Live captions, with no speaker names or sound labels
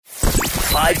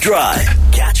5 Drive.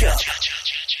 Catch up.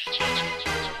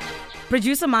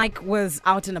 Producer Mike was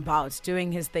out and about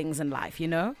doing his things in life,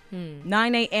 9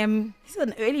 a.m. He's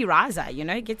an early riser,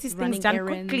 he gets his things done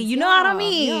quickly. You know what I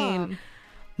mean? Yeah.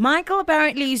 Michael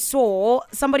apparently saw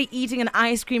somebody eating an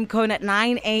ice cream cone at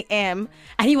 9 a.m.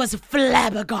 and he was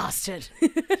flabbergasted.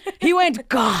 He went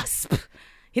gasp.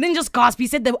 He didn't just gasp, he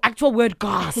said the actual word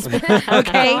gasp.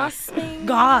 Okay?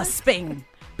 Gasping.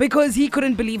 Because he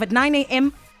couldn't believe at 9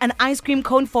 a.m. an ice cream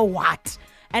cone for what?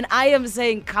 And I am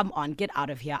saying, come on, get out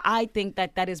of here. I think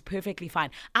that is perfectly fine.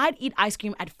 I'd eat ice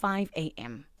cream at 5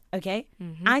 a.m., okay?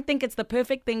 Mm-hmm. I think it's the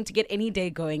perfect thing to get any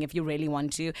day going if you really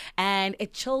want to. And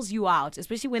it chills you out,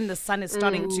 especially when the sun is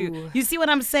starting to... You see what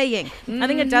I'm saying? Mm-hmm. I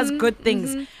think it does good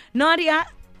things. Mm-hmm. Nadia,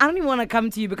 I don't even want to come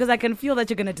to you because I can feel that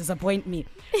you're going to disappoint me.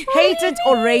 Hate it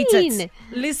or rate it.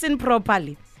 Listen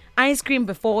properly. Ice cream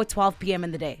before 12 p.m.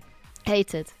 in the day.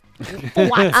 Hate it.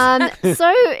 What?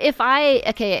 So if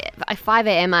 5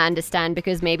 a.m. I understand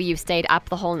because maybe you've stayed up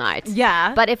the whole night.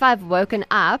 Yeah. But if I've woken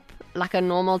up like a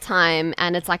normal time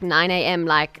and it's like 9 a.m.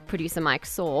 like producer Mike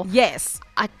saw. Yes.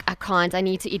 I can't. I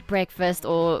need to eat breakfast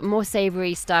or more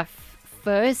savory stuff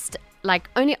first.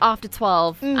 Like only after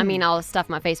 12, I mean, I'll stuff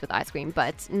my face with ice cream,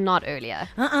 but not earlier.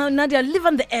 Nadia, live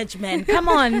on the edge, man. Come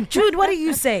on. Jude, what do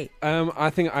you say?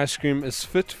 I think ice cream is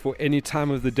fit for any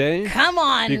time of the day. Come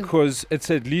on. Because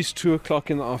it's at least 2 o'clock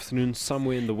in the afternoon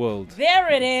somewhere in the world.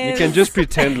 There it is. You can just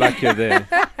pretend like you're there.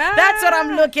 That's what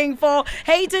I'm looking for.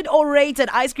 Hated or rated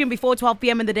ice cream before 12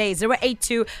 p.m. in the day.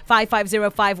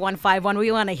 082-550-5151.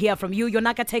 We want to hear from you.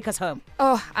 Yonaka, take us home.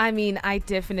 Oh, I mean, I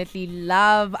definitely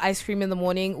love ice cream in the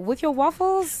morning with your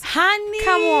waffles. Honey.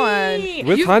 Come on.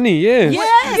 With honey, yes.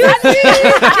 Yes.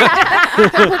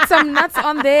 Put some nuts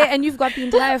on there and you've got the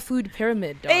entire food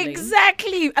pyramid, darling.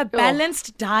 Exactly. A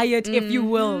balanced diet, if you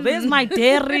will. There's my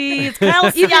dairy. It's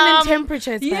calcium. Even in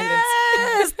temperature, it's balanced.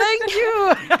 Yes, thank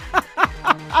you.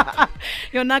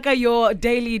 Yonaka, your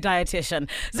daily dietitian.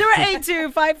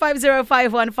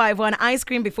 082-550-5151. Ice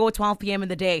cream before 12 p.m. in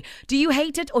the day. Do you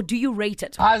hate it or do you rate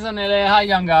it? Hi, Zanele. Hi,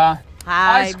 Younger.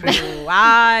 Hi, boo.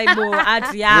 Hi, boo.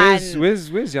 Adrian. Where's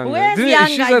Younger? Where's Younger?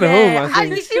 She's at home, I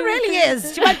think. She really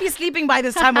is. She might be sleeping by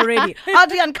this time already.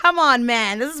 Adrian, come on,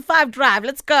 man. This is 5 Drive.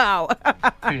 Let's go.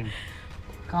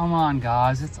 Come on,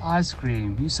 guys. It's ice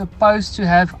cream. You're supposed to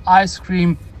have ice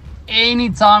cream any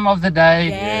time of the day,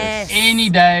 yes. Any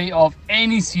day of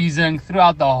any season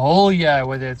throughout the whole year,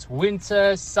 whether it's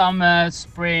winter, summer,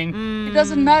 spring. It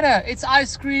doesn't matter. It's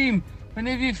ice cream.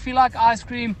 Whenever you feel like ice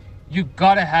cream, you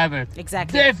gotta have it.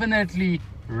 Exactly. Definitely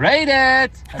rate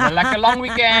it. Have a long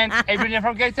weekend. Adrian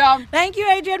from Cape Town. Thank you,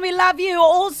 Adrian. We love you.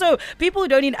 Also, people who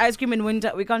don't eat ice cream in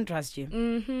winter, we can't trust you.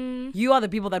 Mm-hmm. You are the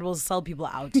people that will sell people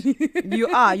out. You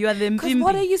are the Because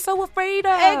what are you so afraid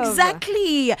of?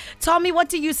 Exactly. Tommy, what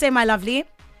do you say, my lovely?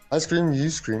 Ice cream, you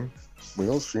scream. We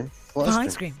all scream. For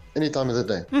ice cream. Any time of the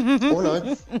day. Or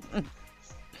night.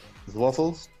 With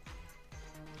waffles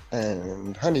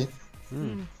and honey.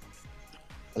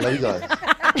 I love you guys.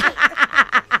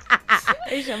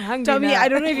 I'm hungry Tommy, now. I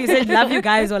don't know if you said love you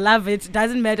guys or love it.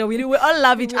 Doesn't matter. We all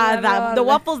love each other. The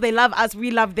waffles, they love us.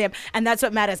 We love them. And that's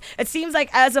what matters. It seems like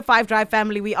as a 5 Drive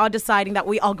family, we are deciding that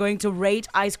we are going to rate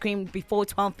ice cream before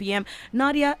 12 p.m.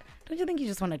 Nadia, don't you think you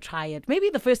just want to try it? Maybe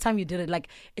the first time you did it,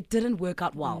 it didn't work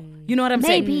out well. You know what I'm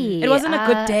saying? Maybe. It wasn't a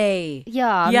good day.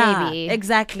 Yeah, maybe.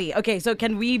 Exactly. Okay, so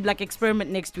can we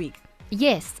experiment next week?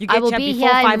 Yes, You get I will here be before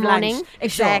here 5 in the morning. lunch.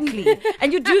 Exactly.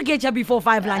 And you do get here before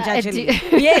 5 lunch, actually. I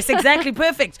do. Yes, exactly.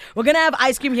 Perfect. We're going to have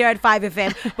ice cream here at 5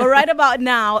 FM. But right about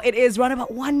now, it is right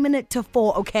about 1 minute to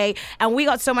 4, okay? And we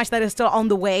got so much that is still on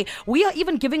the way. We are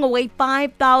even giving away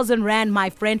 5,000 Rand, my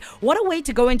friend. What a way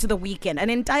to go into the weekend. An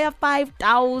entire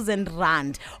 5,000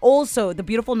 Rand. Also, the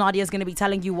beautiful Nadia is going to be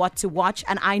telling you what to watch.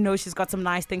 And I know she's got some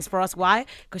nice things for us. Why?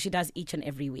 Because she does each and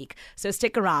every week. So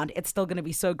stick around. It's still going to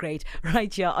be so great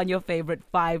right here on your favorite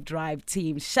 5 Drive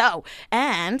team show.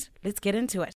 And let's get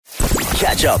into it.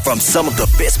 Catch up from some of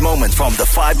the best moments from the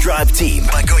 5 Drive team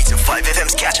by going to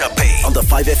 5FM's catch up page on the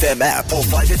 5FM app or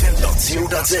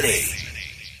 5FM.co.za.